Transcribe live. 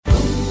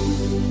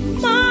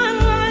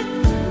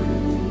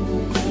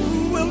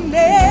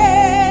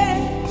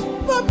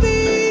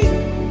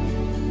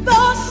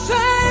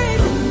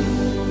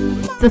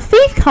The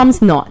thief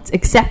comes not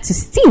except to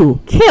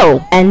steal,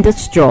 kill, and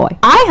destroy.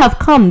 I have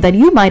come that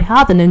you might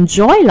have and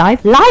enjoy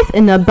life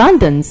in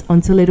abundance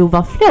until it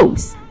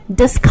overflows.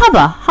 Discover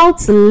how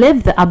to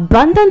live the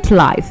abundant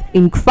life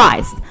in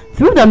Christ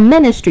through the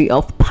ministry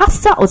of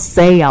Pastor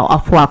Osei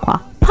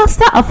Afuakwa.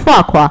 Pastor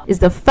Afuakwa is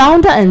the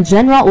founder and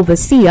general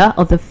overseer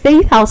of the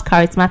Faith House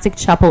Charismatic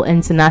Chapel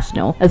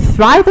International, a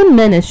thriving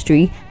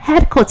ministry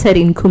headquartered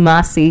in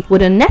Kumasi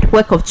with a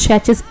network of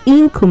churches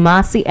in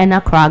Kumasi and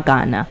Accra,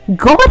 Ghana.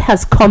 God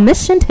has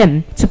commissioned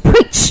him to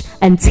preach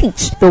and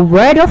teach the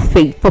word of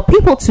faith for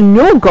people to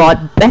know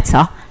God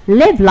better,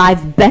 live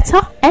life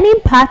better, and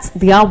impact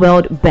their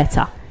world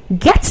better.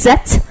 Get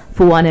set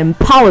for an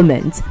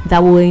empowerment that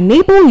will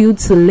enable you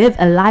to live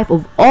a life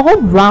of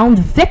all-round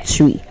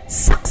victory,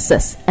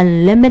 success,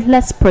 and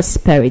limitless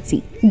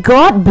prosperity.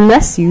 God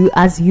bless you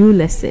as you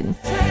listen.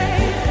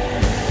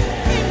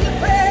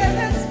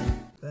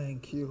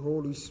 Thank you,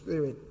 Holy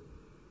Spirit.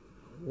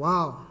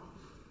 Wow.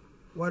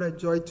 What a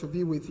joy to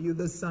be with you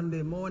this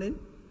Sunday morning.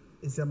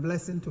 It's a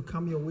blessing to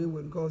come your way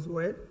with God's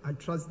word. I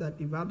trust that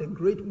you've had a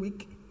great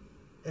week.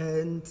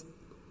 And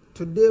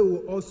today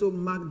will also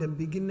mark the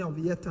beginning of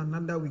yet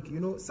another week. You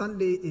know,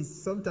 Sunday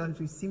is, sometimes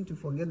we seem to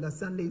forget that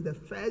Sunday is the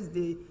first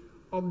day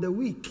of the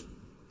week.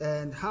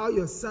 And how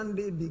your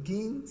Sunday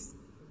begins,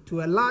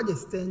 to a large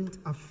extent,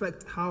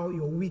 affect how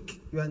your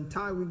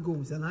entire week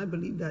goes. And I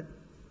believe that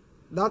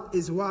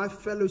is why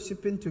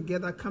fellowshipping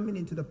together, coming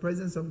into the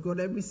presence of God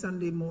every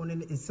Sunday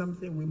morning is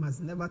something we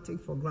must never take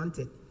for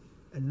granted.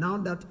 And now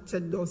that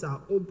church doors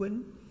are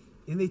open,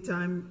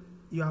 anytime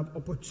you have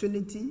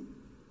opportunity,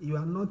 you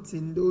are not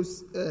in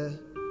those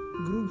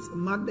groups,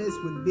 mothers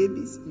with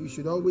babies, you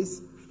should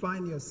always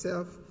find your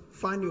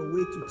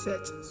way to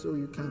church so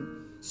you can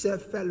share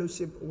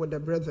fellowship with the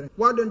brethren.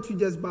 Why don't you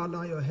just bow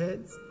down your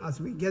heads as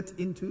we get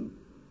into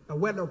a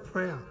word of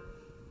prayer,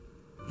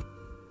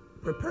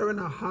 preparing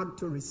our heart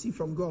to receive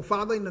from God.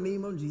 Father, in the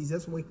name of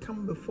Jesus, we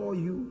come before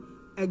you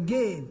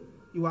again.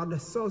 You are the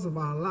source of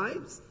our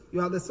lives. You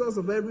are the source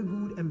of every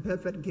good and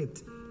perfect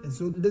gift. And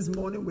so this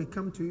morning we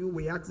come to you,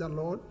 we ask the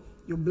Lord,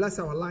 you bless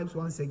our lives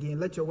once again.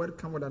 Let your word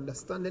come with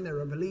understanding and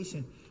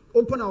revelation.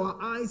 Open our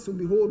eyes to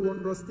behold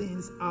wondrous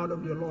things out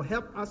of your law.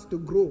 Help us to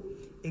grow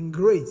in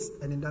grace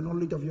and in the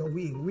knowledge of your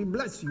will. We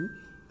bless you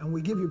and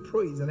we give you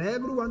praise. And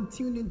everyone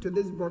tuned into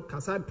this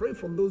broadcast, I pray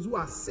for those who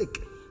are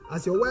sick.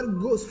 As your word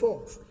goes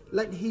forth,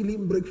 let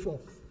healing break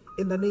forth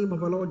in the name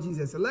of our Lord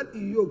Jesus. Let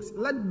yokes,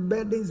 let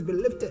burdens be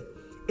lifted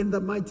in the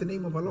mighty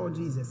name of our Lord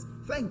Jesus.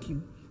 Thank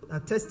you. Our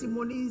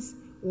testimonies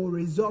will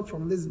result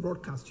from this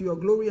broadcast to your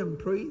glory and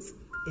praise.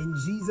 In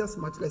Jesus'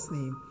 matchless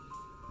name,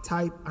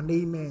 type an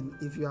amen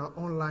if you are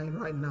online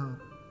right now.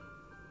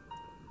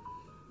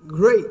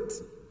 Great.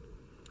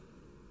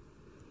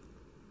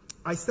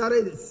 I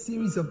started a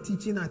series of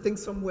teaching, I think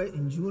somewhere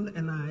in June,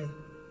 and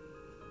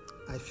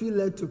I feel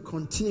led to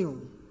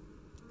continue.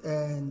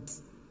 And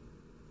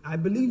I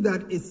believe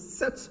that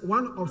it's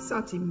one of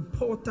such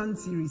important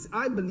series.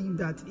 I believe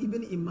that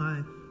even in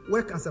my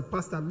work as a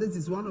pastor, this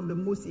is one of the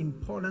most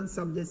important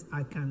subjects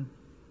I can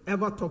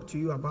ever talk to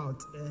you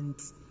about. And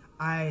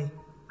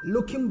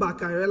looking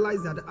back, I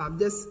realized that I've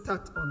just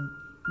started on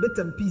bits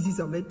and pieces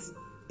of it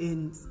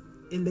in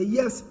the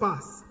years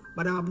past,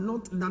 but I have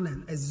not done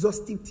an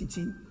exhaustive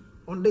teaching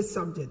on this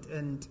subject.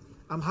 And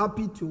I'm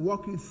happy to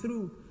walk you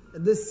through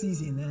this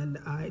season. And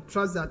I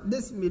trust that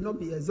this may not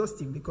be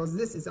exhaustive because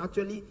this is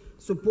actually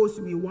supposed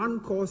to be one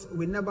course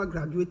we never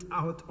graduate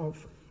out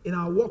of in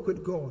our walk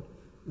with God.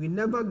 We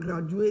never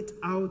graduate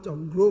out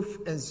of growth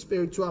and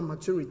spiritual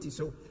maturity.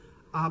 So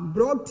our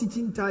broad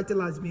teaching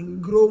title has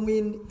been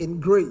Growing in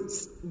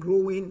Grace.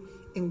 Growing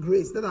in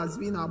Grace. That has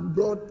been our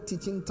broad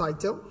teaching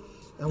title.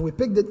 And we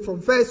picked it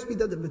from 1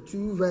 Peter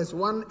 2, verse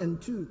 1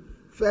 and 2.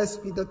 1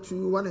 Peter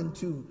 2, 1 and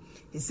 2.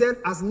 He said,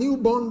 as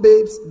newborn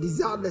babes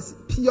desire the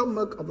pure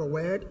milk of the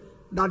word,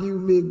 that you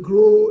may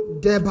grow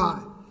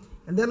thereby.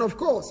 And then, of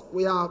course,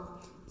 we have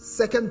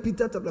 2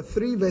 Peter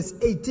 3, verse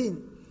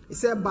 18. He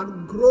said,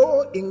 but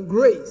grow in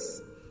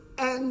grace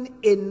and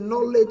in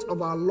knowledge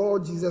of our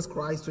Lord Jesus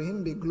Christ. To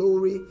him be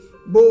glory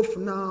both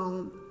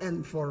now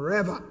and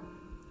forever.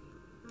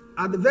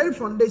 At the very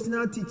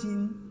foundational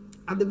teaching,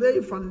 at the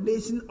very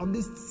foundation of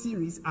this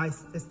series, I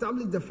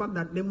established the fact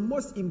that the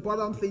most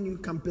important thing you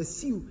can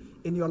pursue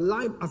in your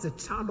life as a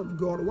child of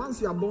God,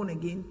 once you are born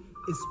again,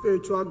 is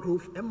spiritual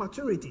growth and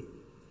maturity.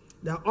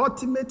 The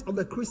ultimate of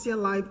the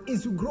Christian life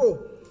is to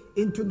grow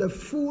into the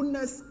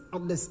fullness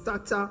of the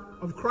stature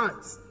of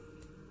Christ.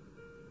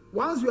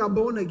 Once we are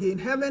born again,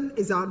 heaven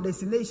is our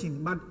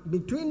destination. But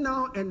between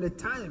now and the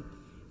time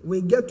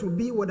we get to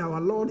be with our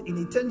Lord in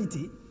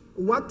eternity,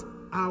 what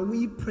are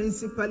we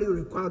principally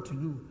required to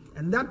do?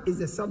 And that is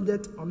the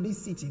subject of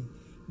this teaching.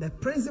 The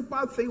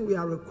principal thing we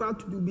are required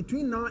to do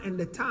between now and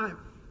the time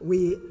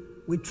we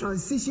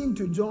transition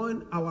to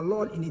join our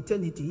Lord in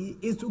eternity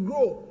is to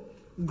grow.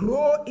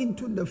 Grow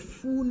into the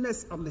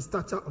fullness of the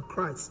stature of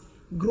Christ.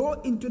 Grow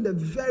into the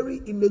very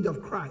image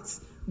of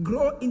Christ.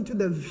 Grow into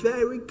the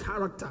very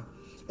character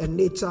and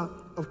nature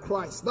of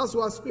Christ. That's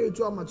why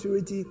spiritual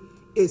maturity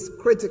is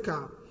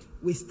critical.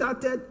 we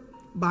started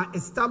by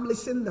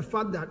establishing the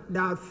fact that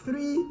there are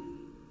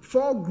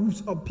four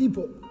groups of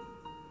people.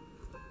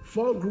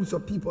 4 groups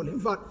of people. In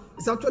fact,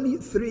 it's actually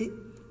 3,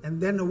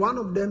 and then one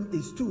of them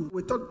is 2.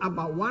 We talked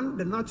about 1,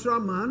 the natural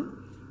man.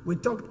 We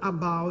talked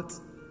about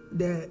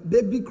the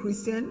baby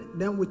Christian.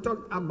 Then we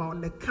talked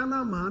about the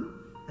carnal man.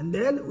 And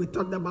then we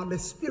talked about the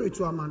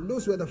spiritual man.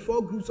 Those were the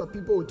 4 groups of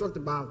people we talked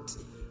about.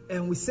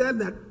 And we said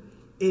that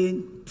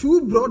in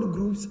 2 broad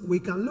groups, we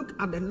can look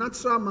at the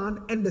natural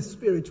man and the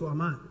spiritual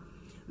man.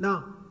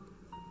 Now,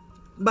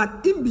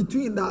 but in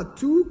between, there are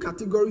 2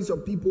 categories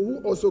of people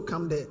who also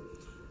come there.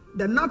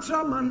 The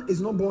natural man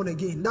is not born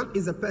again. That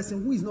is a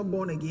person who is not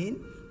born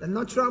again. The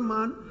natural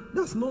man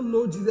does not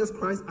know Jesus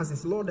Christ as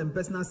his Lord and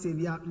personal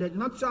Savior. The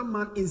natural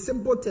man, in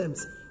simple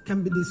terms,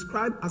 can be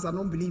described as an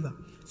unbeliever.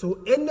 So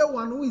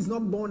anyone who is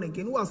not born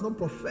again, who has not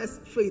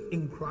professed faith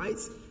in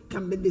Christ,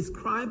 can be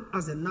described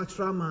as a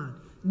natural man.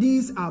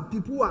 These are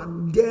people who are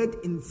dead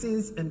in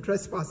sins and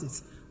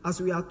trespasses, as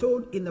we are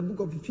told in the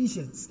book of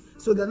Ephesians.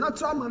 So the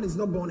natural man is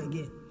not born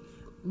again.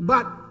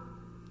 But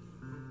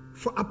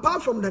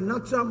apart from the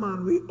natural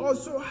man, we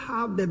also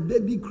have the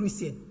baby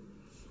Christian.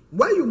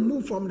 Where you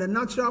move from the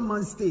natural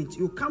man stage,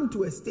 you come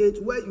to a stage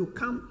where you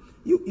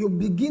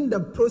begin the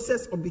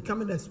process of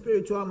becoming a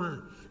spiritual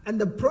man. And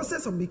the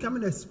process of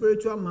becoming a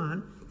spiritual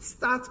man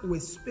starts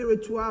with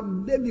spiritual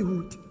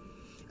babyhood.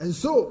 And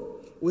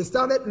so we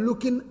started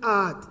looking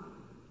at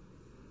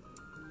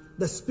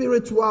the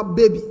spiritual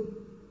baby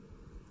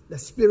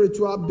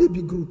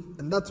group.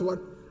 And that's what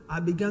I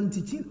began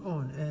teaching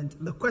on. And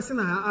the question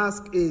I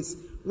ask is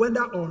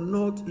whether or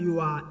not you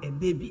are a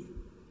baby.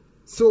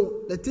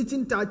 So the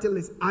teaching title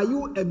is, Are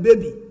You a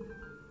Baby?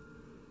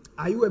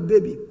 Are you a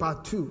baby?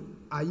 Part 2.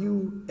 Are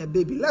you a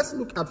baby? Let's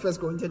look at 1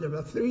 Corinthians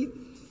chapter 3,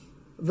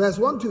 verse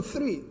 1 to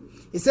 3.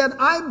 He said,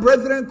 I,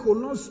 brethren, could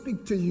not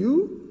speak to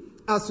you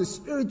as to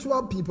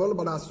spiritual people,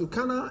 but as to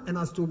carnal and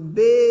as to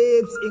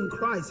babes in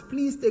Christ.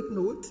 Please take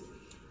note.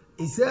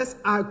 He says,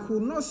 I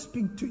could not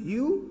speak to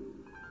you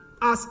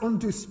as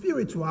unto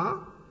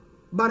spiritual,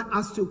 but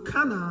as to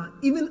carnal,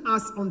 even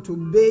as unto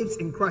babes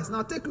in Christ.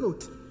 Now take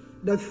note.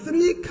 The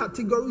 3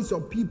 categories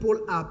of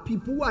people are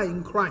people who are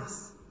in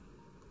Christ.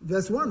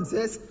 Verse 1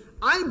 says,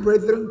 I,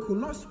 brethren, could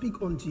not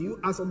speak unto you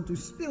as unto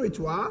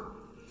spiritual,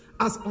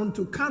 as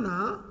unto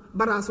carnal,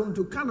 but as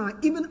unto carnal,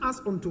 even as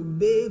unto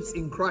babes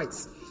in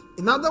Christ.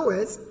 In other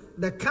words,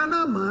 the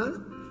carnal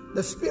man,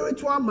 the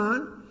spiritual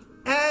man,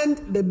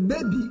 and the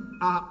baby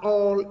are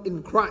all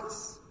in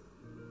Christ.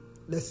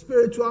 The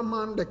spiritual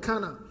man, the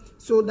carnal.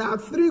 So there are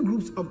 3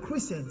 groups of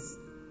Christians.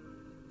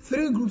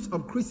 3 groups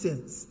of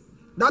Christians.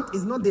 That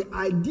is not the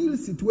ideal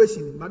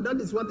situation, but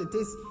that is what it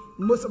is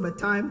most of the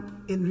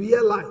time in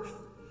real life.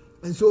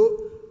 And so,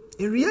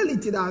 in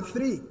reality, there are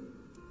 3.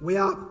 We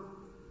have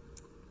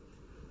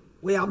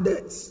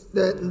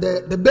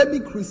the baby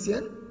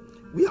Christian,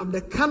 we have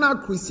the carnal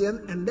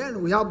Christian, and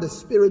then we have the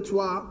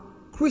spiritual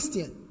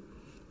Christian.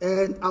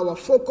 And our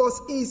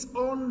focus is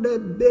on the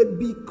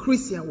baby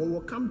Christian. We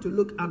will come to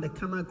look at the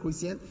carnal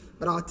Christian,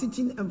 but our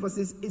teaching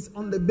emphasis is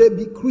on the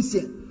baby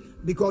Christian.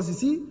 Because you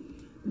see,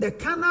 the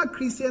carnal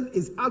Christian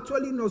is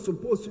actually not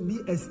supposed to be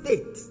a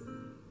state.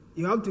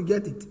 You have to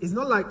get it. It's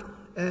not like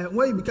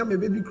when you become a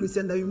baby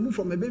Christian, then you move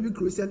from a baby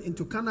Christian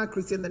into carnal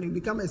Christian, then you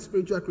become a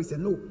spiritual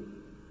Christian. No.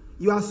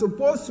 You are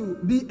supposed to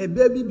be a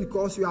baby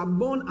because you are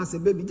born as a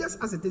baby,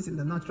 just as it is in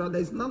the natural.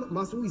 There is none of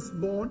us who is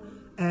born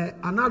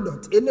an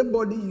adult.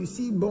 Anybody you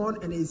see born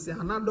and is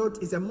an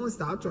adult is a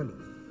monster, actually.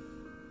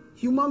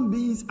 Human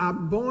beings are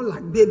born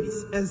like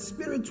babies, and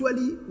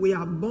spiritually we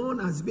are born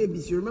as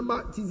babies. You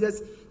remember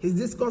Jesus, his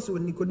discourse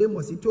with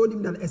Nicodemus, he told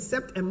him that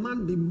except a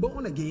man be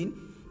born again,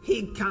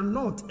 he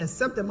cannot,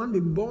 except a man be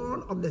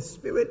born of the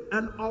Spirit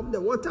and of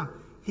the water,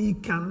 he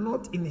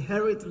cannot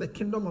inherit the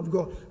kingdom of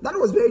God. That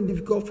was very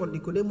difficult for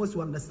Nicodemus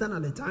to understand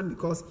at the time,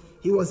 because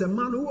he was a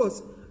man who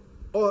was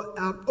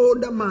an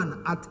older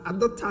man at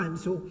that time,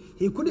 so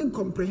he couldn't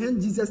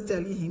comprehend Jesus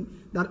telling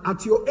him that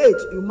at your age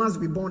you must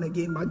be born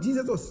again. But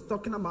Jesus was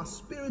talking about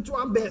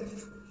spiritual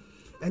birth.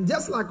 And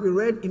just like we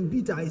read in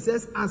Peter, he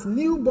says, as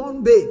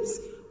newborn babes,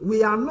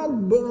 we are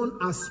not born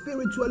as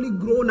spiritually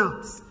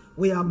grown-ups.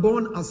 We are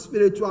born as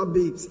spiritual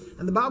babes.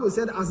 And the Bible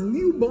said, as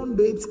newborn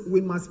babes, we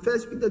must,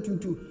 1 Peter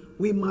 2:2,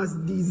 we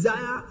must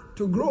desire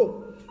to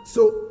grow.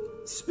 So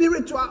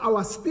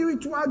our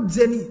spiritual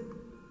journey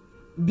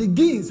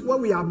begins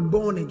when we are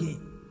born again.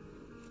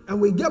 And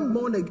we get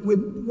born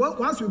again.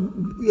 Once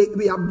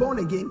we are born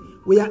again,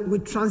 we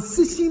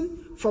transition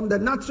from the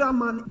natural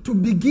man to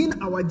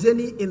begin our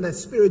journey in the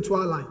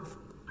spiritual life.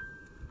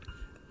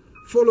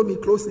 Follow me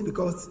closely,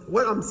 because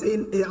what I'm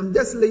saying, I'm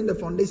just laying the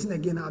foundation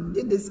again. I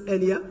did this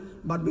earlier,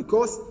 but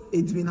because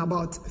it's been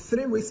about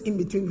 3 weeks in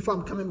between before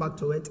I'm coming back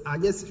to it, I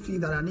just feel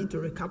that I need to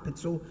recap it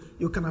so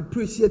you can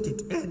appreciate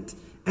it. And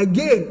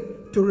again,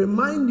 to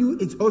remind you,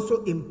 it's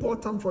also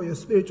important for your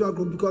spiritual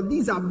growth, because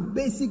these are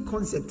basic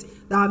concepts.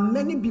 There are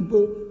many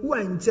people who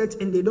are in church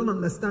and they don't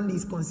understand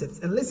these concepts.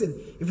 And listen,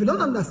 if you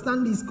don't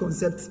understand these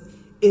concepts,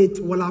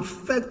 it will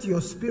affect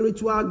your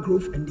spiritual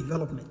growth and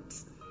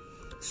development.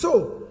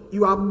 So,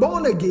 you are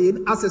born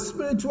again as a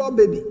spiritual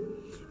baby.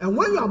 And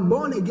when you are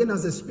born again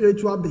as a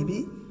spiritual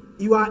baby,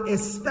 you are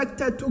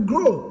expected to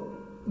grow.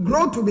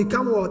 Grow to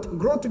become what?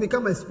 Grow to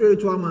become a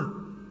spiritual man.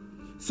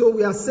 So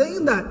we are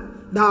saying that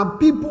there are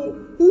people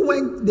who,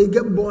 when they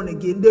get born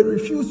again, they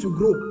refuse to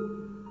grow.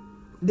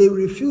 They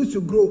refuse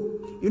to grow.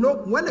 You know,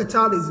 when a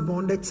child is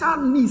born, the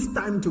child needs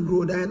time to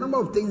grow. There are a number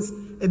of things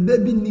a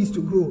baby needs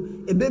to grow.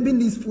 A baby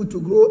needs food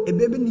to grow. A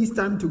baby needs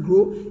time to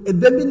grow. A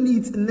baby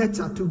needs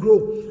nurture to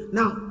grow.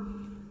 Now,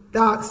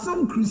 there are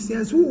some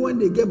Christians who, when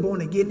they get born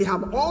again, they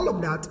have all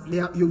of that.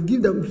 You've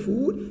given them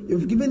food,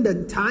 you've given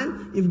them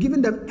time, you've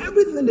given them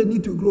everything they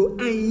need to grow,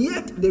 and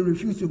yet they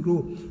refuse to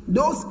grow.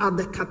 Those are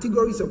the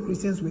categories of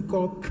Christians we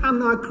call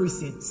carnal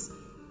Christians.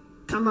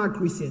 Carnal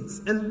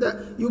Christians. And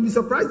you'll be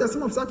surprised that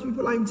some of such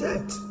people are in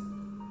church.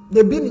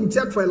 They've been in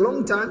church for a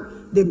long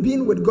time. They've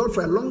been with God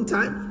for a long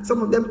time.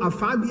 Some of them are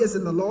 5 years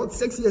in the Lord,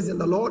 6 years in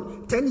the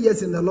Lord, 10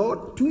 years in the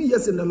Lord, 2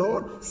 years in the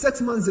Lord,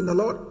 6 months in the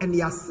Lord, and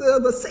they are still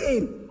the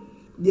same.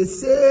 The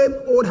same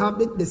old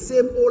habit, the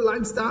same old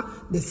lifestyle,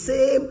 the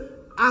same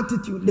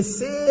attitude, the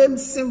same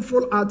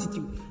sinful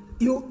attitude.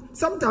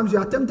 Sometimes you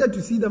are tempted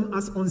to see them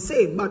as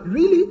unsaved, but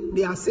really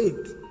they are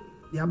saved.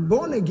 They are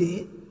born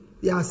again,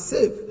 they are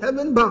saved,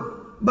 heaven bound.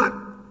 But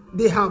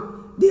they have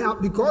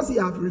because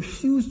they have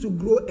refused to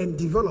grow and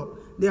develop,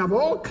 they have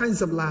all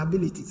kinds of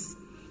liabilities.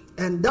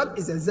 And that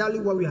is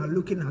exactly what we are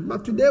looking at.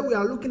 But today we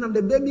are looking at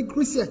the baby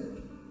Christian.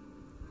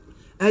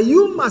 And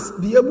you must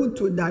be able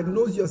to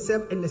diagnose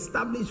yourself and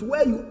establish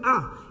where you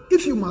are.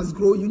 If you must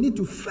grow, you need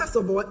to first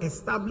of all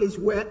establish,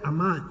 where am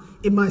I?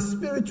 In my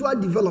spiritual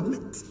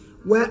development,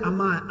 where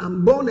am I?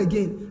 I'm born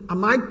again.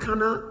 Am I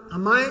carnal?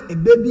 Am I a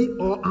baby?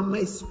 Or am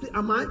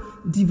I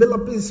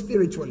developing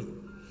spiritually?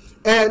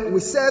 And we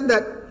said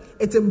that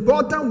it's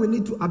important we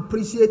need to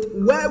appreciate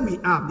where we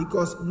are,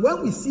 because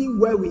when we see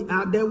where we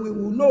are, then we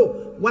will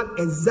know what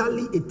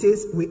exactly it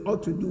is we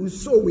ought to do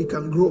so we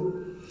can grow.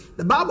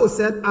 The Bible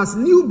said, as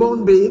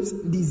newborn babes,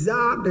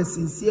 desire the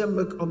sincere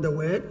milk of the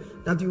word,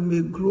 that you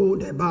may grow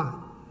thereby.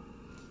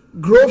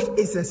 Growth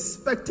is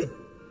expected.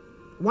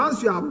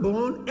 Once you are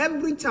born,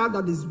 every child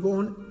that is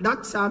born,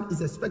 that child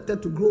is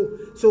expected to grow.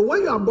 So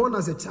when you are born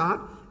as a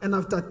child, and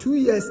after 2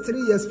 years,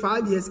 3 years,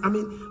 5 years,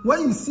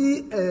 when you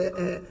see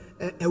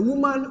a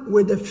woman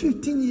with a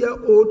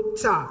 15-year-old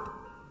child,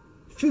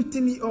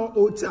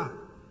 15-year-old child,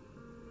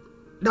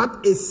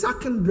 that is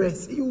sucking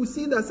breast, you will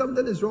see that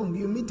something is wrong.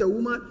 You meet a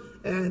woman,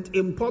 and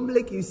in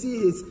public, you see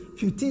his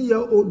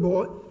 15-year-old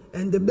boy,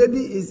 and the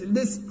baby is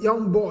this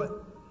young boy,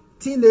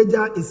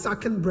 teenager, is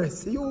sucking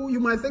breast. You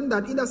might think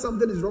that either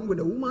something is wrong with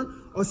a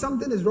woman or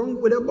something is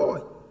wrong with a boy.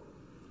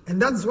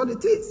 And that's what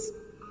it is.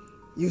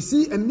 You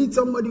see and meet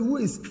somebody who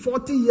is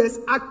 40 years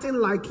acting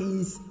like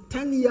he's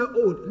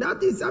 10-year-old.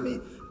 That is,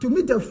 to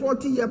meet a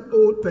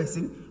 40-year-old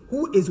person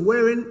who is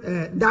wearing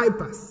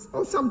diapers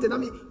or something.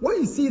 When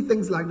you see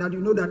things like that, you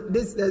know that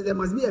there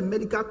must be a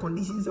medical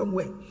condition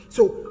somewhere.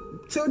 So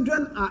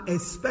children are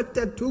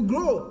expected to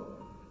grow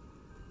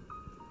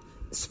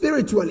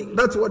spiritually.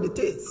 That's what it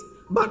is.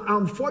 But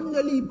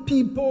unfortunately,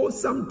 people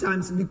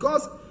sometimes,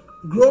 because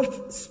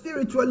growth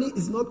spiritually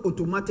is not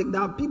automatic,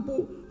 there are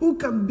people who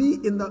can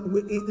be in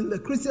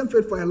the Christian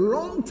faith for a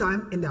long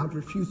time and they have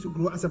refused to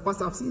grow. As a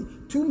pastor, I've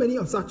seen too many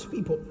of such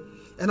people.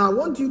 And I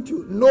want you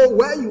to know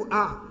where you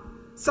are.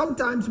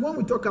 Sometimes when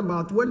we talk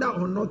about whether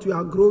or not you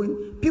are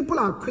growing, people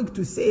are quick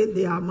to say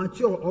they are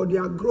mature or they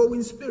are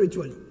growing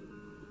spiritually.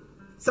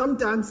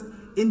 Sometimes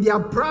in their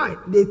pride,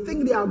 they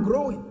think they are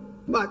growing,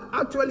 but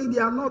actually they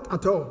are not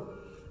at all.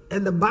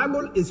 And the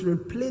Bible is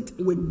replete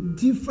with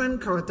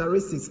different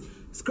characteristics.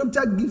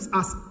 Scripture gives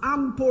us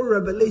ample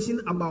revelation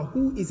about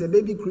who is a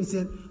baby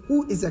Christian,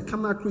 who is a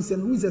carnal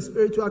Christian, who is a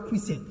spiritual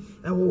Christian.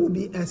 And we will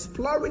be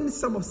exploring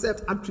some of such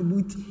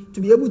attributes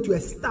to be able to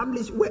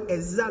establish where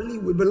exactly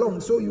we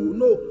belong, so you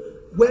know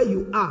where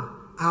you are.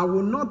 I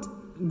will not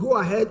go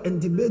ahead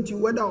and debate you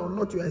whether or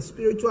not you are a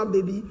spiritual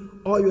baby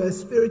or you are a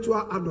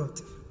spiritual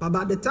adult. But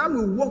by the time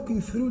we walk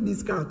you through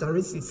these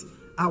characteristics,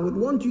 I would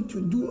want you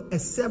to do a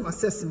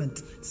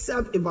self-assessment,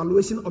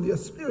 self-evaluation of your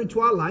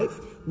spiritual life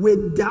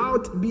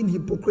without being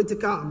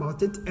hypocritical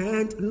about it,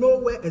 and know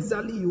where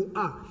exactly you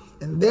are.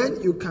 And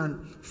then you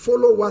can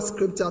follow what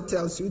Scripture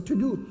tells you to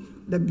do.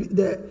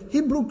 The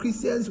Hebrew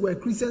Christians were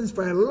Christians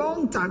for a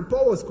long time.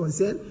 Paul was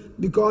concerned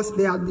because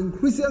they had been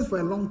Christians for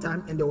a long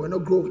time and they were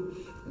not growing.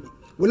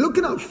 We're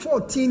looking at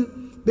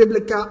 14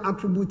 biblical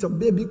attributes of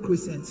baby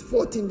Christians.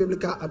 14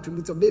 biblical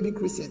attributes of baby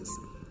Christians.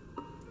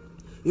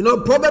 You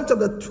know, Proverbs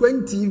chapter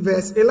 20,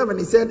 verse 11,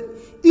 he said,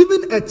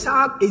 even a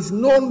child is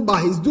known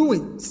by his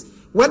doings,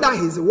 whether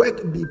his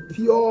work be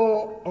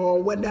pure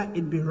or whether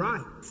it be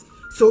right.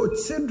 So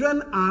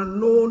children are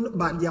known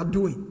by their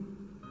doing.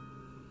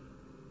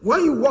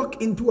 When you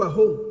walk into a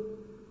home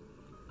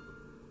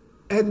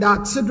and there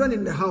are children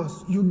in the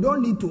house, you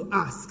don't need to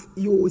ask.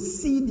 You will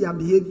see their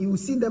behavior. You will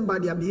see them by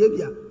their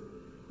behavior.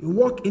 You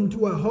walk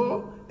into a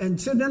hall and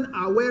children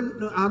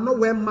are not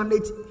well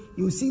managed.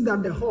 You see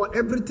that the hall,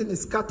 everything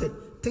is scattered.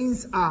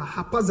 things are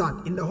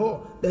haphazard in the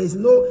hall. There's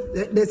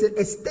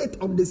a state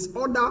of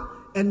disorder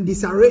and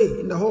disarray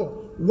in the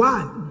hall.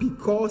 Why?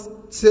 Because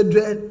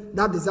children,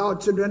 that is how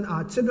children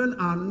are. Children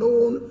are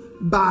known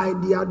by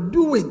their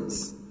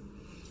doings.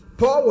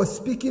 Paul was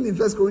speaking in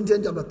 1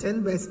 Corinthians chapter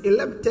 10, verse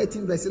 11,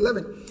 13, verse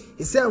 11.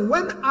 He said,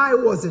 when I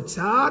was a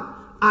child,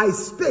 I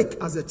spake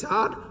as a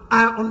child,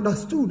 I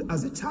understood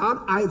as a child,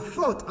 I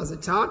thought as a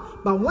child,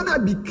 but when I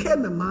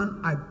became a man,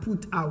 I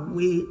put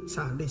away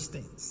childish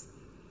things.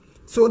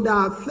 So there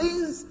are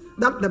things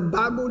that the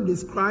Bible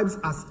describes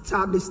as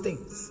childish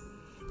things.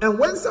 And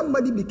when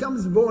somebody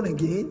becomes born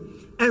again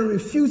and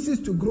refuses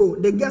to grow,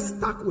 they get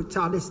stuck with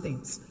childish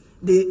things.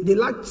 They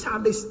like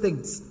childish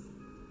things.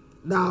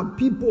 There are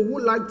people who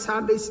like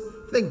childish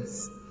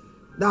things.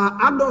 There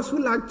are adults who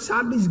like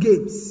childish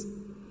games.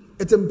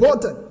 It's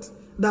important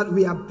that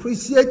we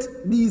appreciate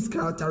these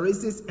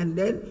characteristics, and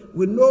then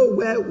we know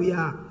where we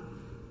are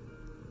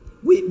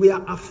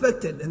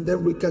affected, and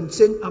then we can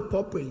change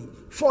appropriately.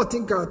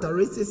 14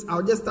 characteristics.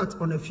 I'll just touch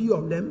on a few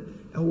of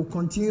them and we'll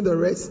continue the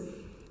rest.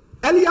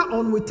 Earlier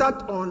on, we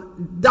touched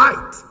on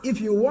diet. If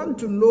you want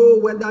to know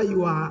whether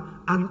you are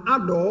an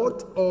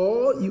adult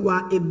or you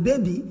are a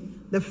baby,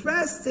 the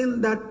first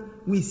thing that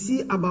we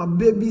see about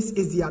babies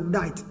is their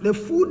diet. The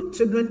food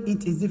children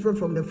eat is different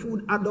from the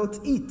food adults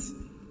eat.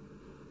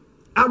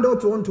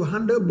 Adults want to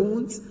handle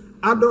bones.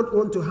 Adults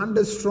want to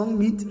handle strong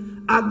meat.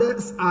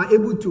 Adults are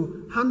able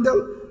to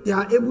handle, they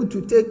are able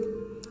to take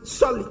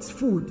solid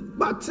food.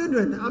 But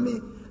children,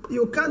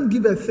 you can't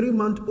give a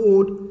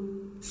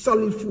 3-month-old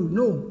solid food.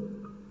 No.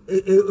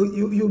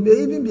 You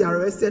may even be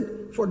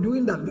arrested for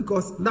doing that,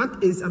 because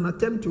that is an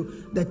attempt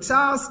to, the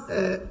child's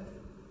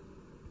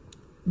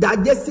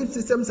digestive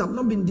systems have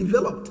not been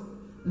developed.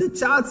 The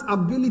child's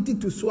ability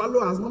to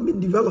swallow has not been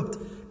developed.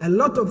 A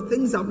lot of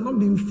things have not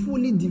been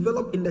fully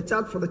developed in the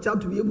child for the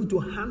child to be able to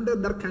handle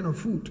that kind of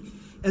food.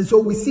 And so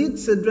we see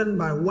children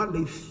by what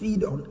they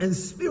feed on. And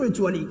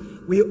spiritually,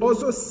 we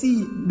also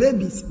see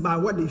babies by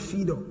what they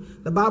feed on.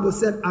 The Bible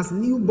said, as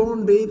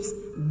newborn babes,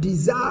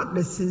 desire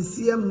the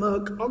sincere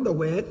milk of the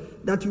word,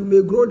 that you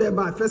may grow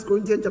thereby. 1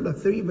 Corinthians chapter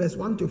 3, verse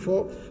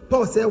 1-4.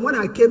 Paul said, when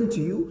I came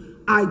to you,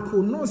 I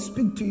could not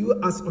speak to you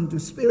as unto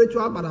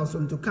spiritual, but as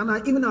unto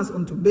carnal, even as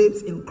unto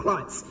babes in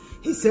Christ.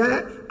 He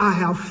said, I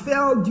have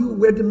filled you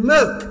with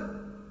milk.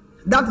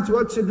 That is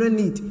what children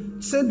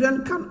need.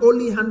 Children can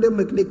only handle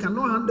milk. They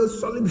cannot handle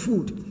solid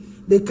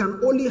food. They can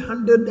only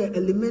handle the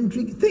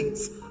elementary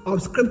things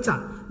of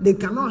scripture. They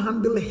cannot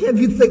handle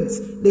heavy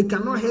things. They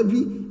cannot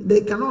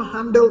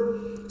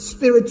handle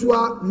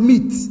spiritual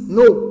meat.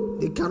 No,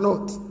 they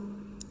cannot.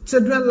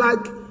 Children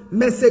like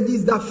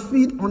messages that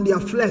feed on their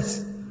flesh.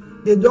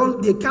 They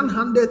can't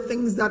handle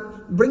things that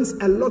brings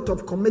a lot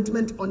of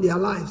commitment on their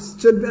lives.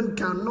 Children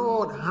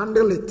cannot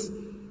handle it.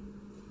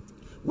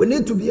 We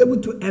need to be able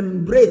to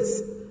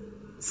embrace.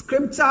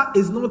 Scripture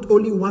is not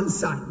only one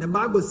side. The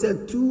Bible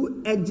said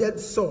two-edged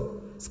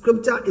sword.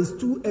 Scripture is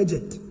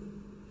two-edged.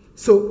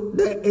 So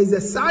there is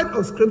a side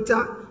of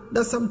scripture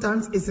that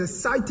sometimes is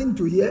exciting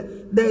to hear.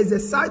 There is a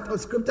side of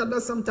scripture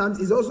that sometimes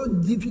is also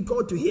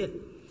difficult to hear.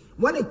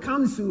 When it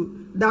comes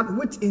to that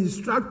which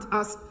instructs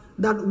us,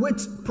 that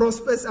which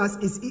prospers us,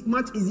 is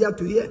much easier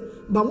to hear.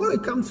 But when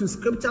it comes to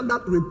scripture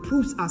that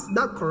reproves us,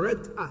 that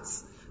corrects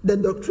us, the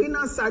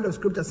doctrinal side of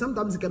scripture,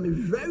 sometimes it can be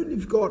very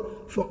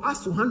difficult for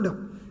us to handle.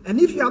 And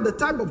if you are the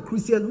type of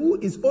Christian who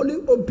is only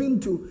open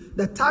to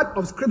the type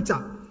of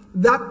scripture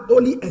that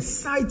only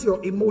excites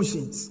your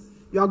emotions,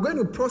 you are going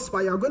to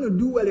prosper, you are going to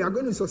do well, you are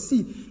going to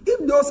succeed.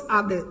 If those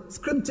are the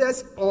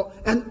scriptures,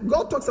 and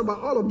God talks about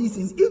all of these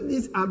things, if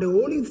these are the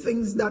only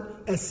things that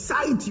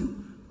excite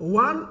you,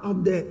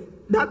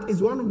 that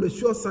is one of the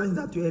sure signs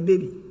that you're a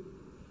baby.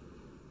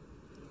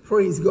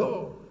 Praise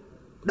God.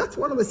 That's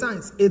one of the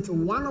signs. It's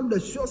one of the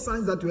sure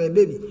signs that you're a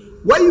baby.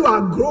 When you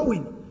are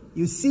growing,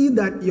 you see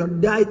that your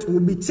diet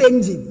will be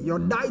changing. Your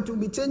diet will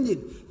be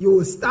changing. You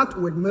will start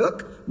with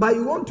milk, but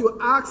you want to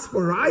ask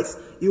for rice.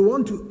 You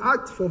want to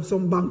ask for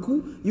some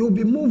banku. You will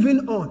be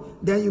moving on.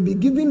 Then you'll be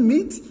giving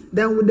meat.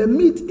 Then with the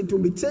meat, it will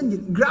be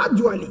changing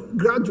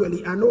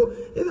gradually. I know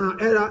in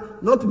our era,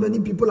 not many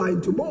people are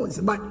into bones,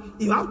 but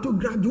you have to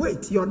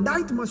graduate. Your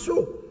diet must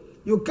show.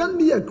 You can't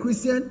be a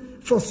Christian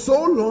for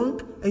so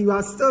long and you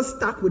are still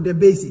stuck with the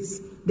basics,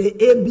 the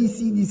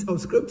ABCDs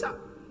of scripture.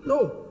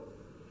 No.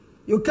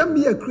 You can't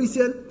be a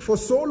Christian for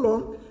so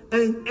long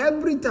and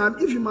every time,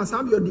 if you must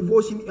have your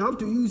devotion, you have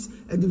to use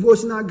a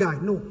devotional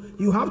guide. No.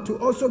 You have to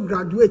also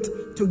graduate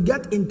to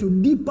get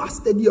into deeper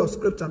study of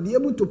scripture. Be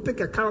able to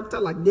pick a character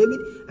like David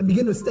and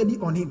begin to study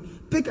on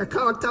him. Pick a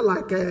character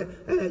like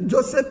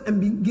Joseph and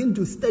begin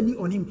to study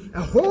on him.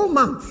 A whole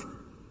month.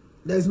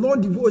 There's no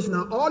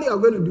devotional. All you are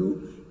going to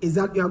do is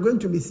that you are going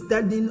to be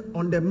studying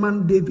on the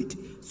man David.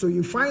 So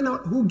you find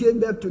out who gave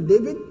birth to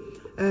David,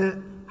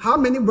 how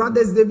many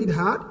brothers David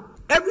had,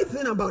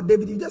 everything about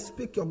David. You just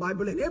pick your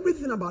Bible and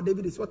everything about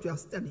David is what you are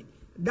studying.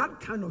 That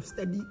kind of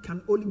study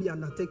can only be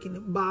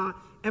undertaken by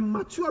a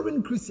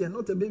maturing Christian,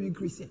 not a baby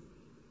Christian.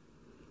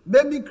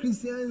 Baby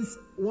Christians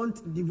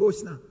want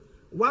devotional.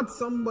 what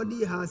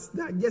somebody has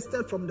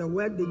digested from the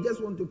word, they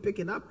just want to pick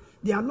it up.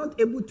 They are not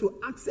able to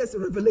access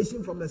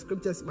revelation from the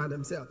scriptures by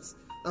themselves.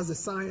 That's a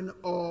sign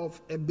of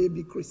a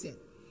baby Christian.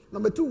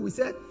 Number 2, we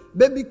said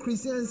baby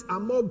Christians are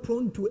more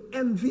prone to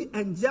envy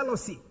and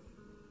jealousy.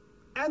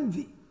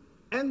 Envy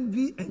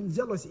and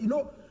jealousy. You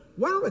know,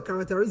 one of the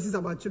characteristics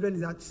about children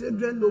is that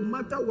children, no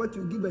matter what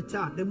you give a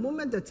child, the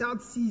moment a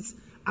child sees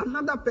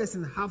another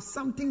person have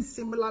something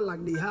similar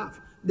like they have,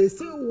 they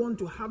still want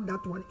to have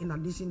that one in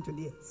addition to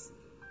theirs.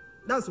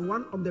 That's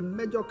one of the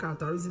major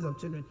characteristics of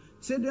children.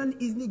 Children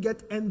easily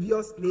get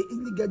envious, they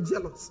easily get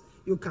jealous.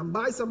 You can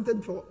buy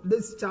something for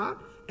this child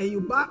and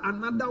you buy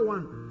another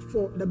one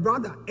for the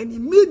brother, and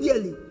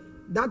immediately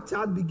that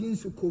child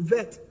begins to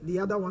covet the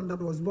other one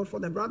that was bought for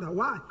the brother.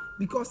 Why?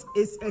 Because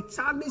it's a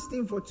childish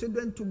thing for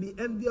children to be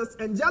envious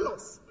and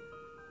jealous.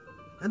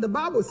 And the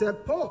Bible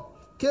said Paul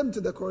came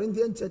to the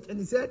Corinthian church and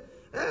he said,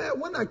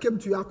 when I came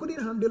to you, I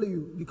couldn't handle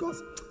you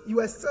because you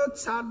were still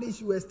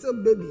childish, you were still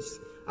babish.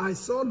 I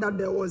saw that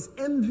there was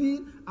envy,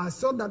 I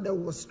saw that there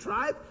was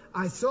strife,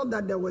 I saw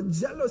that there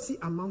was jealousy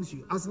amongst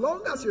you. As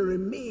long as you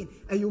remain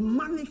and you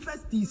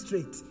manifest these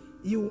traits,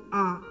 you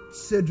are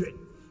children.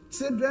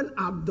 Children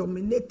are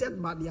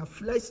dominated by their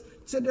flesh.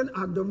 Children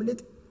are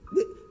dominated.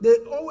 They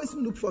always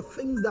look for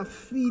things that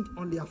feed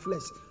on their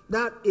flesh.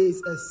 That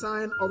is a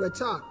sign of a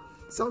child.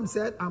 Some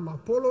said, I'm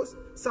Apollos.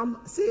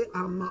 Some say,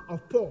 I'm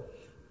of Paul.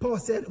 Paul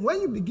said,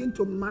 when you begin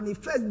to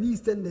manifest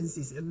these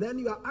tendencies, and then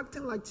you are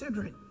acting like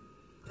children.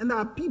 And there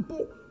are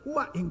people who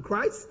are in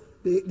Christ.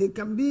 They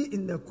can be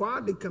in the choir.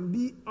 They can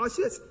be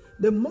ushers.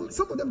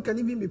 Some of them can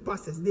even be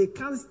pastors. They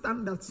can't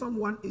stand that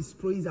someone is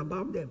praised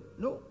above them.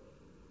 No.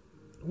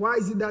 Why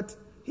is it that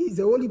he's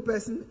the only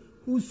person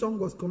whose song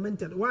was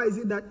commented? Why is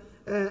it that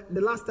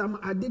the last time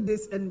I did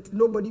this and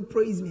nobody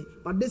praised me,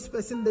 but this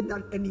person did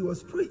that and he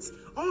was praised?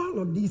 All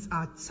of these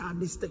are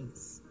childish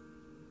things.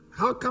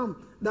 How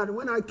come that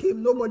when I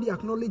came, nobody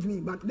acknowledged me,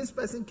 but this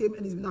person came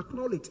and he's been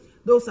acknowledged?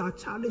 Those are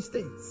childish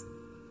things.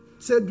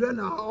 Children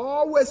are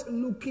always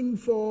looking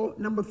for,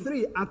 number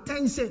 3,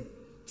 attention.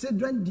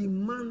 Children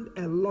demand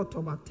a lot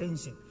of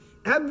attention.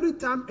 Every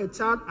time a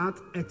child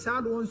acts, a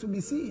child wants to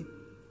be seen.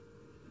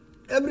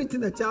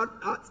 Everything a child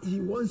asks, he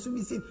wants to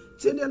be seen.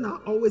 Children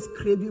are always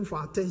craving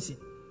for attention.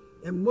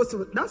 And most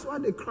of it, that's why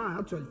they cry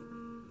actually.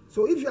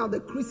 So if you are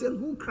the Christian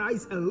who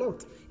cries a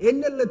lot,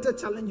 any little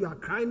challenge you are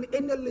crying,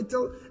 any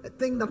little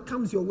thing that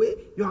comes your way,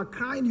 you are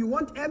crying, you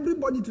want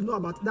everybody to know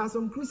about it. There are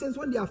some Christians,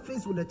 when they are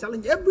faced with a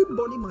challenge,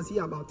 everybody must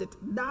hear about it.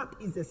 That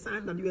is a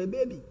sign that you are a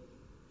baby.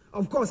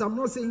 Of course, I'm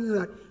not saying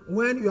that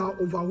when you are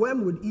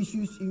overwhelmed with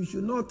issues, you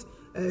should not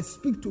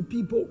speak to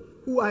people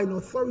who are in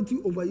authority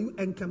over you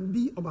and can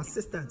be of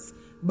assistance.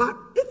 But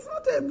it's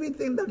not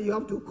everything that you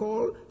have to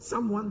call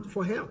someone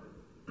for help.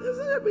 It's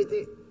not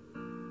everything.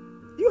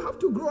 You have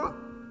to grow up.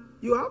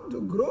 You have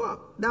to grow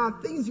up. There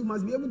are things you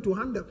must be able to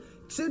handle.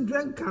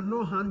 Children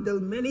cannot handle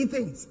many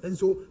things. And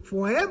so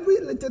for every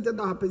little thing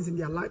that happens in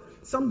their life,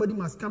 somebody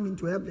must come in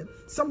to help them.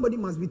 Somebody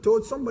must be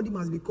told. Somebody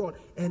must be called.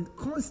 And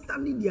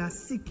constantly they are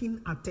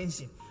seeking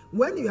attention.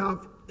 When you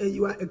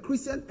are a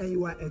Christian and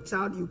you are a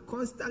child, you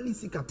constantly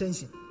seek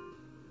attention.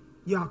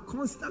 You are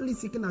constantly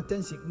seeking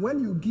attention.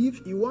 When you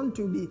give, you want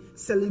to be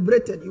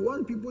celebrated. You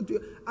want people to,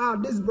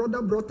 this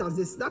brother brought us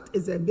this. That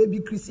is a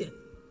baby Christian.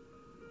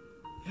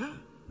 Yeah.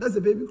 That's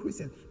a baby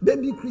Christian.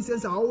 Baby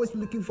Christians are always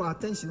looking for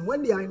attention.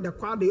 When they are in the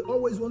choir, they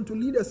always want to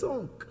lead a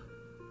song.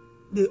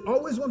 They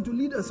always want to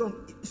lead a song.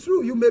 It's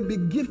true, you may be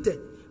gifted,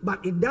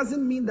 but it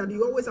doesn't mean that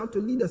you always have to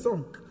lead a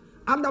song.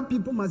 Other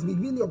people must be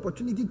given the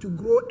opportunity to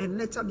grow and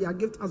nurture their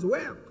gift as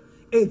well.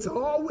 It's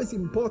always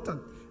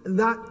important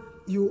that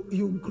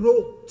you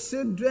grow.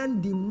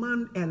 Children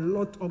demand a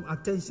lot of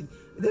attention.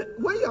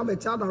 When you have a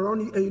child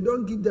around you and you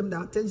don't give them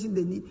the attention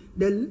they need,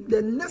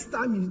 the next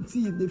time you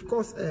see it, they've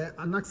caused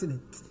an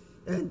accident.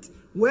 And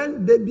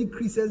when baby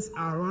Christians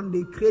are around,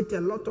 they create a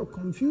lot of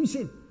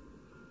confusion.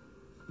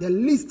 The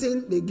least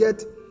thing they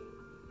get,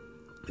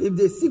 if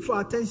they seek for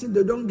attention,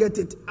 they don't get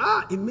it.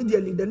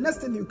 Immediately, the next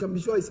thing you can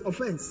be sure is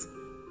offense.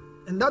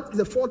 And that is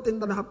the fourth thing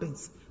that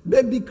happens.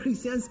 Baby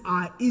Christians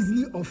are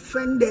easily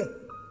offended.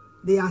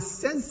 They are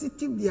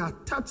sensitive, they are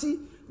touchy,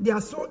 they are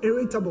so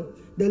irritable.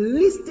 The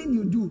least thing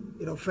you do,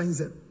 it offends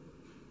them.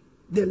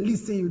 The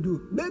least thing you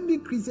do. Baby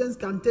Christians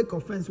can take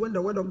offense when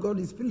the word of God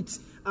is preached.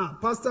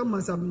 Pastor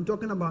must have been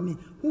talking about me.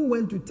 Who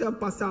went to tell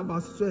Pastor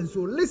about so and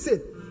so?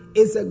 Listen,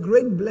 it's a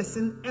great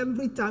blessing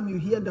every time you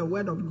hear the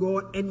word of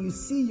God and you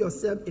see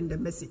yourself in the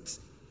message.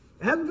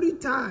 Every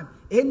time,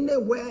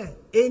 anywhere,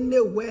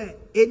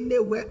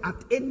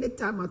 at any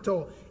time at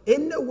all,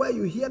 anywhere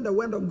you hear the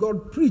word of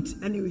God preached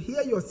and you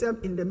hear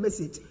yourself in the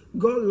message,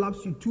 God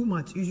loves you too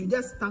much. You should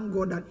just thank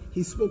God that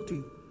He spoke to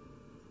you.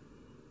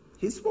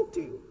 He spoke to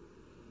you.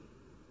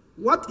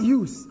 What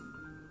use?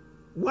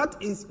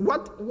 What use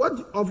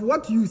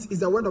is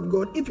the word of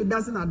God if it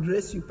doesn't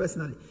address you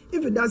personally?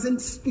 If it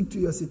doesn't speak to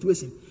your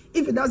situation?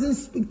 if it doesn't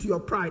speak to your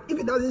pride, if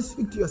it doesn't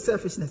speak to your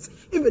selfishness,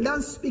 if it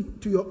doesn't speak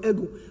to your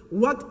ego,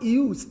 what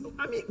use?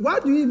 I mean, why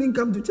do you even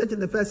come to church in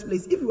the first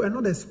place if you were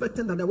not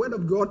expecting that the word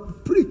of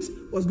God preached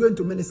was going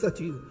to minister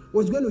to you,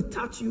 was going to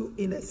touch you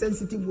in a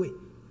sensitive way?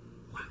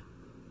 Why?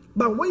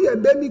 But when you're a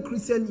baby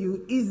Christian,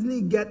 you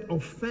easily get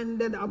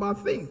offended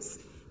about things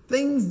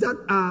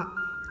that are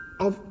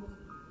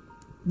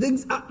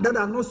that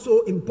are not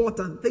so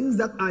important, things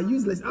that are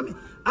useless. I mean,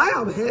 I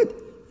have heard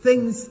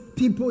things,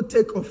 people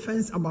take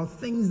offense about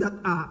things that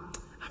are,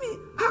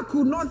 I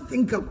could not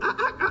think of,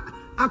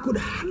 I could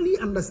hardly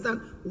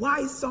understand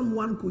why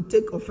someone could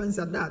take offense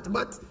at that.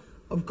 But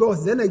of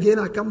course, then again,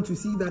 I come to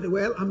see that,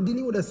 well, I'm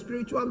dealing with a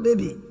spiritual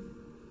baby.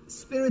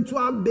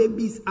 Spiritual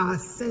babies are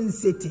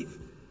sensitive.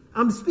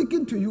 I'm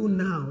speaking to you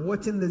now,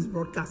 watching this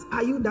broadcast.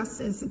 Are you that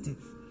sensitive?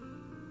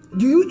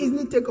 Do you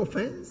easily take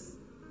offense?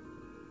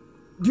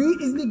 Do you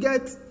easily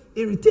get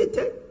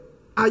irritated?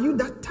 Are you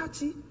that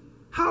touchy?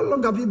 How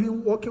long have you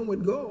been walking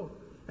with God?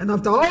 And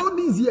after all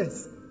these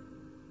years,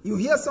 you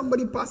hear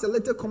somebody pass a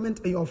little comment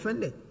and you're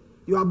offended.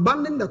 You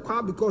abandon the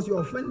choir because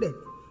you're offended.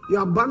 You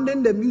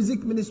abandon the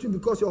music ministry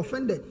because you're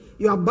offended.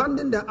 You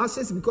abandon the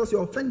ashes because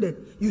you're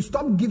offended. You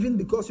stop giving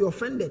because you're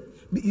offended.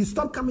 You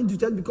stop coming to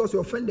church because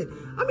you're offended.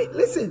 I mean,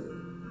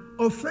 listen,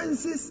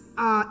 offenses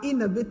are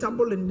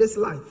inevitable in this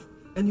life.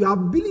 And your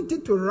ability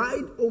to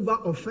ride over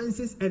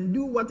offenses and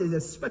do what is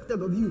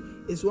expected of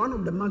you is one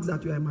of the marks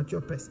that you are a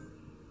mature person.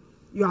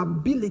 Your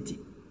ability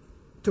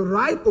to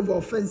ride over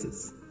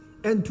offenses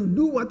and to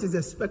do what is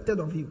expected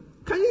of you.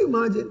 Can you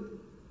imagine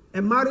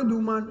a married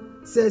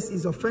woman says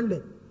is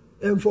offended,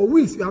 and for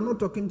weeks you are not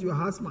talking to your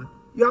husband?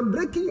 You are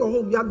breaking your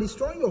home, you are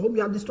destroying your home,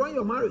 you are destroying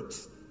your marriage.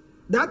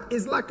 That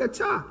is like a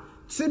child.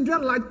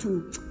 Children like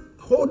to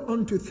hold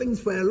on to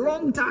things for a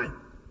long time.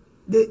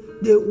 They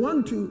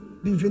want to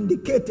be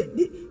vindicated.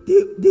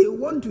 They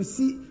want to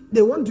see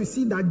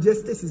that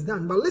justice is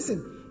done. But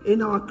listen,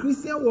 in our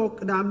Christian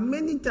walk, there are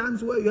many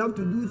times where you have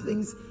to do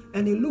things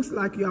and it looks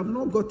like you have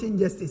not gotten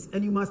justice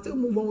and you must still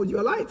move on with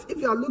your life. If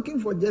you are looking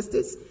for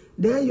justice,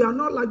 then you are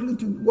not likely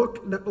to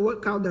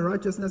work out the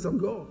righteousness of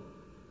God.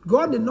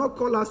 God did not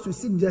call us to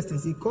seek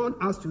justice. He called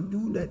us to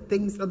do the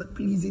things that are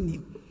pleasing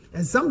Him.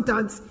 And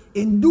sometimes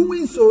in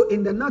doing so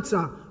in the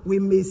natural, we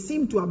may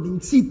seem to have been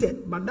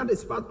cheated, but that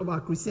is part of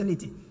our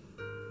Christianity.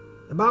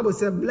 The Bible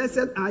says,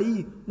 blessed are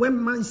ye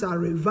when man shall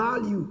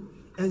revile you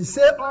and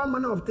say all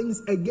manner of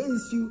things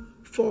against you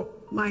for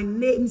my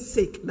name's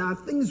sake. There are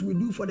things we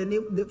do for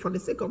the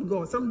sake of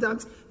God.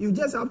 Sometimes you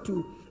just have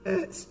to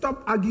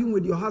stop arguing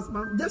with your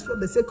husband just for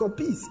the sake of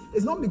peace.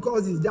 It's not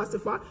because it's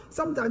justified.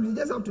 Sometimes you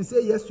just have to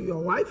say yes to your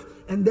wife,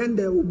 and then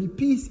there will be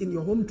peace in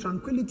your home,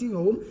 tranquility in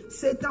your home.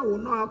 Satan will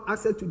not have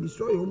access to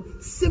destroy your home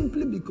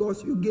simply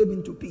because you gave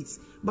into peace.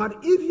 But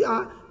if you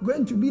are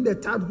going to be the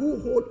type who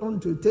hold on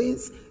to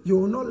things, you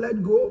will not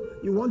let go.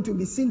 You want to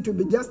be seen to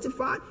be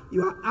justified.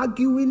 You are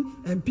arguing,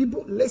 and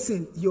people,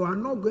 listen, you are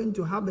not going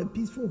to have a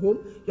peaceful home.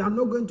 You are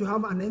not going to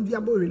have an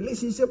enviable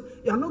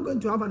relationship. You are not going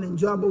to have an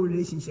enjoyable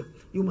relationship.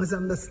 You must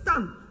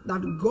understand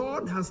that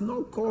God has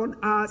not called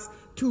us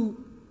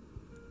to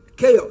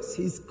chaos.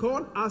 He's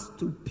called us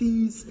to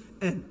peace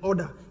and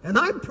order. And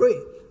I pray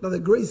that the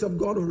grace of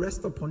God will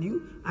rest upon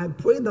you. I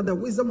pray that the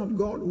wisdom of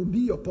God will be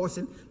your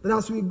portion. That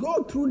as we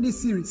go through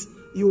this series,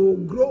 you will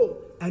grow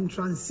and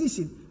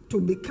transition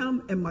to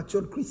become a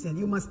mature Christian.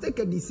 You must take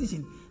a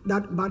decision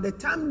that by the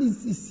time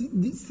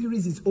this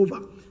series is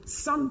over,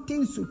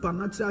 something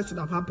supernatural should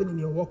have happened in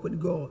your walk with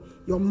God.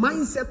 Your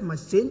mindset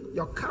must change,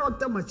 your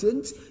character must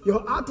change,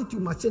 your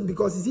attitude must change,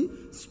 because you see,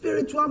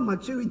 spiritual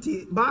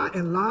maturity by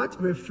and large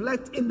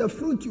reflect in the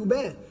fruit you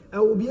bear.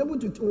 And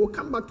we'll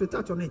come back to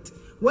touch on it.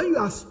 When you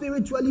are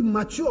spiritually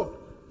mature,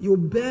 you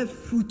bear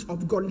fruit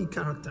of godly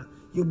character.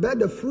 You bear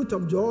the fruit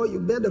of joy, you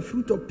bear the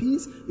fruit of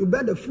peace, you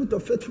bear the fruit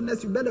of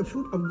faithfulness, you bear the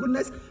fruit of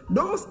goodness.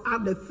 Those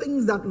are the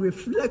things that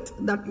reflect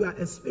that you are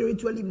a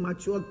spiritually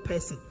matured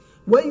person.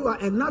 When you are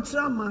a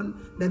natural man,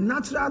 the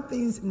natural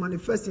things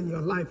manifest in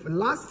your life.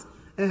 Lust,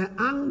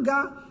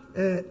 anger,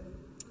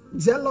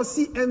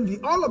 jealousy,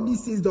 envy, all of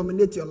these things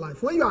dominate your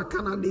life. When you are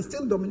carnal, they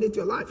still dominate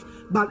your life.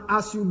 But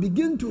as you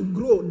begin to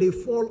grow, they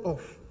fall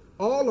off.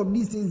 All of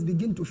these things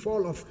begin to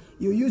fall off.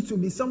 You used to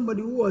be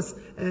somebody who was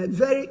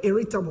very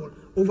irritable.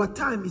 Over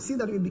time, you see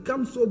that you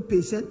become so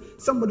patient.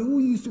 Somebody who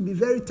used to be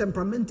very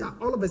temperamental,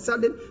 all of a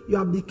sudden, you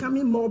are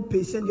becoming more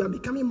patient. You are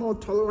becoming more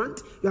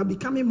tolerant. You are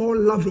becoming more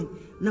loving.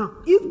 Now,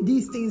 if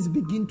these things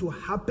begin to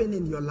happen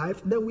in your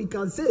life, then we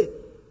can say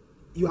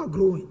you are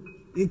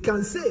growing. We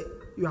can say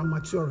you are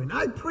maturing.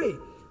 I pray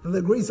that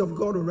the grace of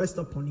God will rest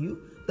upon you,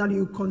 that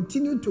you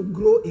continue to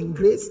grow in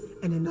grace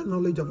and in the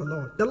knowledge of the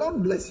Lord. The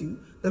Lord bless you.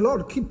 The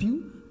Lord keep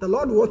you. The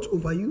Lord watch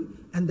over you.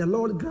 And the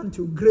Lord grant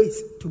you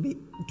grace to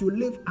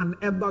live an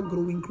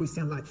ever-growing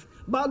Christian life.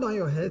 Bow down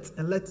your heads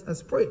and let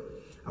us pray.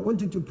 I want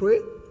you to pray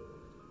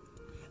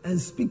and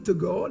speak to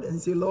God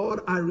and say, Lord,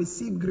 I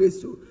receive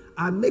grace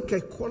I make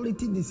a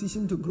quality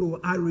decision to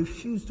grow. I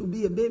refuse to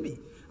be a baby.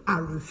 I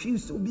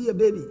refuse to be a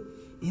baby.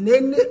 In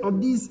any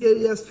of these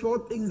areas,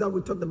 4 things that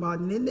we talked about,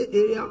 in any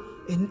area,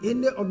 In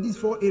any of these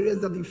 4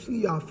 areas that you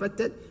feel you are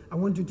affected, I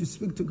want you to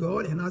speak to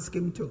God and ask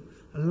Him to.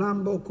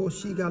 Lambo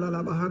koshiga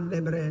la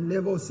bahande bre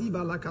nevo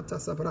siba la kata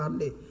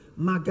sabrande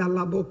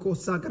magalabo ko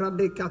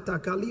sagrade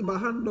katakali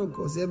bahando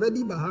ko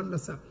zevedi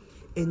bahandasa.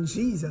 In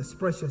Jesus'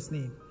 precious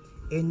name.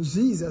 In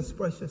Jesus'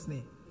 precious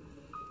name.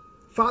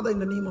 Father, in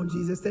the name of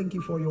Jesus, thank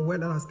you for your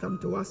word that has come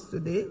to us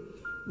today.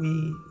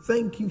 We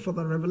thank you for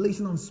the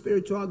revelation on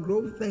spiritual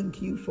growth.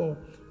 Thank you for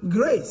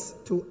grace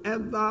to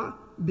ever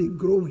be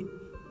growing.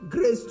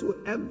 Grace to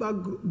ever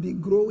be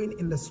growing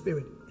in the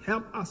spirit.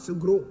 Help us to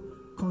grow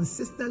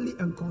consistently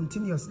and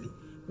continuously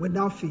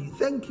without fear.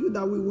 Thank you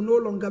that we will no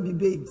longer be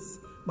babes,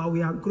 but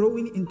we are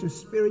growing into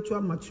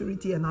spiritual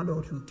maturity and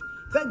adulthood.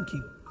 Thank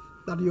you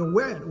that your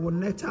word will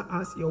nurture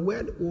us. Your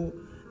word will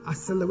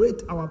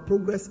accelerate our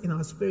progress in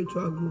our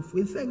spiritual growth.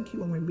 We thank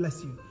you and we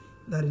bless you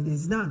that it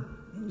is done.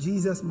 In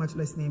Jesus'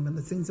 matchless name and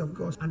the saints of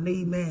God. And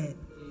amen.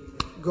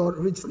 God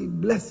richly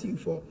bless you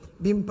for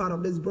being part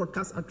of this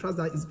broadcast. I trust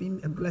that it's been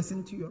a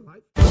blessing to your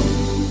life.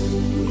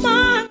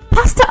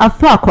 Pastor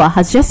Afuaqua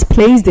has just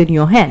placed in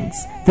your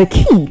hands the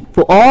key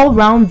for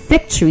all-round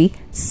victory,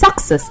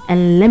 success,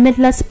 and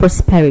limitless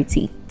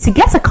prosperity. To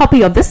get a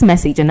copy of this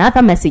message and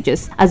other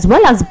messages, as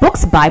well as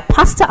books by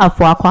Pastor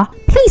Afuaqua,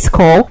 please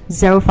call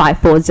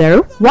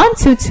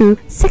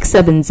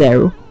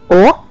 0540-122-670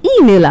 or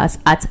email us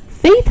at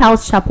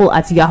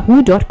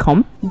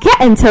faithhousechapel@yahoo.com. Get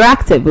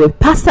interactive with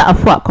Pastor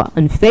Afuaqua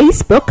on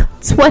Facebook,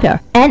 Twitter,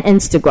 and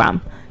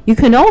Instagram. You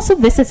can also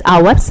visit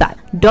our website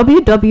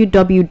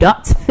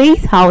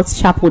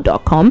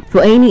www.faithhousechapel.com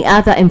for any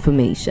other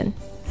information.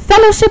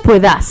 Fellowship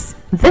with us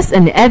this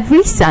and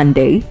every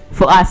Sunday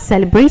for our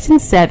celebration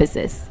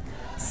services: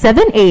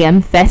 7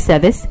 a.m. first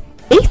service,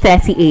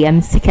 8:30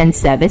 a.m. second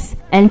service,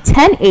 and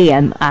 10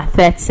 a.m. our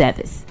third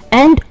service.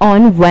 And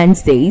on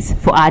Wednesdays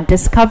for our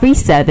discovery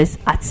service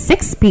at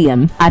 6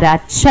 p.m. at our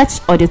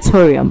church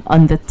auditorium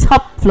on the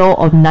top floor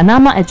of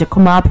Nanama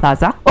Ejekuma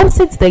Plaza,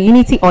 opposite the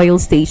Unity Oil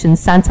Station,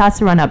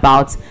 Santata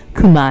Runabout,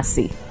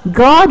 Kumasi.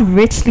 God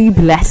richly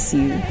bless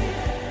you.